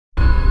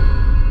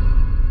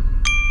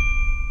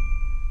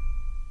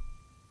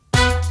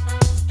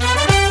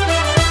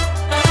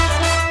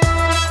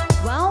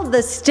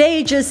the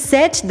stage is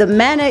set, the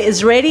manor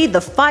is ready, the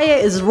fire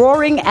is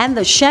roaring, and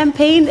the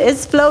champagne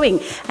is flowing.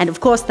 And of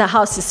course, the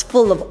house is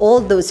full of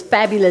all those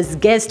fabulous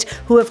guests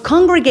who have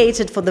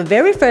congregated for the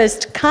very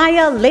first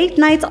Kaya Late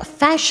Night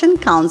Fashion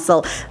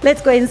Council.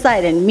 Let's go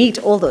inside and meet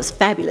all those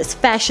fabulous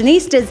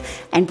fashionistas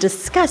and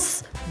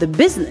discuss the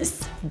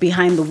business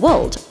behind the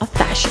world of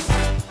fashion.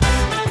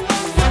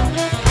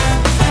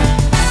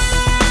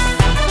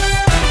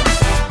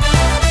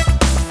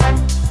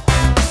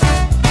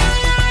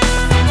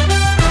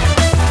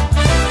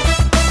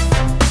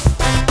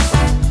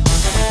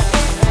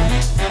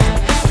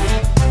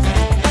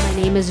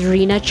 My name is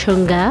Rina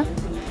Chunga.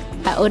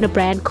 I own a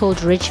brand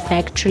called Rich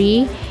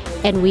Factory,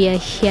 and we are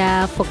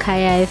here for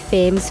Kaya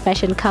FM's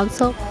Fashion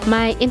Council.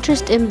 My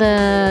interest in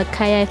the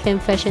Kaya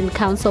FM Fashion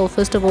Council,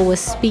 first of all, was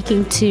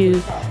speaking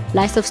to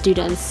LISOF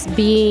students.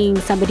 Being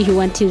somebody who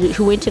went to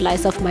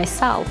LISOF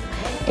myself,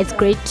 it's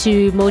great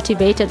to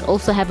motivate and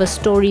also have a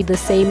story the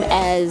same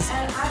as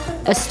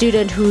a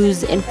student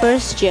who's in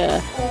first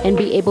year and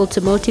be able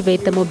to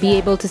motivate them or be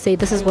able to say,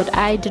 this is what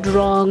I did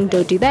wrong,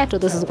 don't do that, or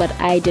this is what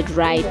I did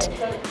right,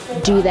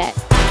 do that.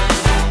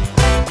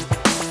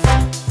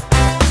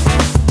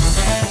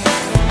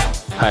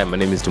 Hi, my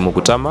name is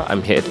Dumugutama.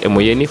 I'm here at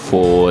Emoyeni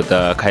for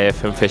the Kaya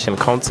FM Fashion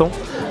Council.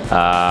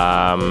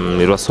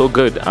 It was so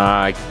good.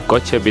 I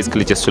got here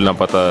basically just to learn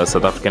about the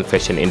South African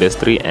fashion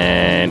industry,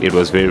 and it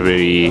was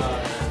very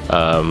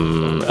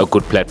a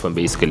good platform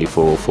basically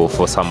for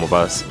some of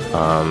us.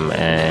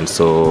 And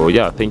so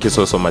yeah, thank you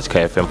so much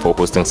Kaya FM for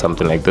hosting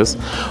something like this,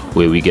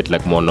 where we get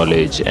like more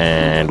knowledge,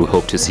 and we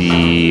hope to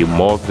see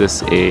more of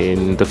this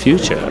in the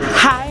future.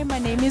 Hi, my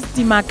name is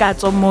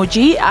Dimakatso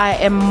Moji. I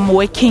am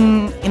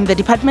working in the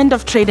Department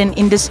of Trade and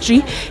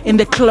Industry in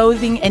the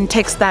clothing and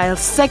textile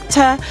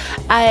sector.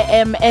 I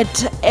am at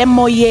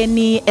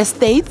Emoyeni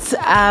Estates.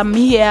 I'm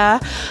here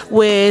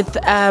with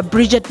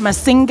Bridget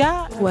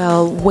Masinga.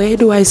 Well, where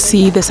do I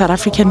see the South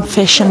African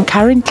fashion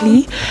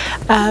currently?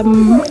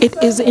 It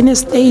is in a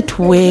state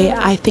where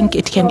I think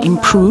it can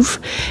improve.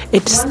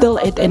 It's still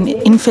at an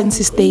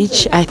infancy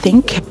stage, I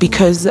think,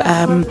 because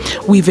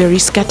we're very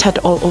scattered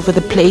all over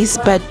the place.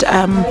 But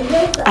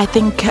I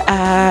think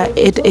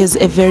it is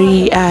a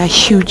very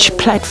huge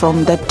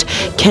platform that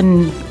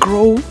can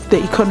grow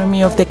the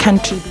economy of the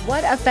country.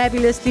 What a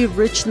fabulously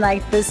rich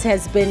night this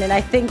has been, and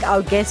I think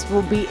our guests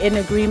will be in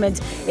agreement.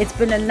 It's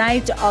been a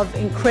night of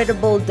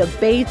incredible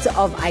debate,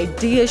 of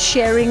idea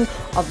sharing,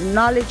 of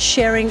knowledge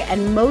sharing,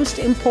 and most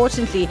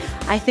importantly,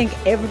 I think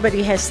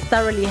everybody has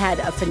thoroughly had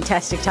a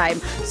fantastic time.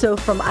 So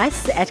from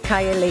us at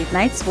Kaya Late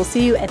Nights, we'll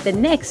see you at the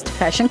next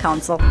Fashion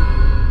Council.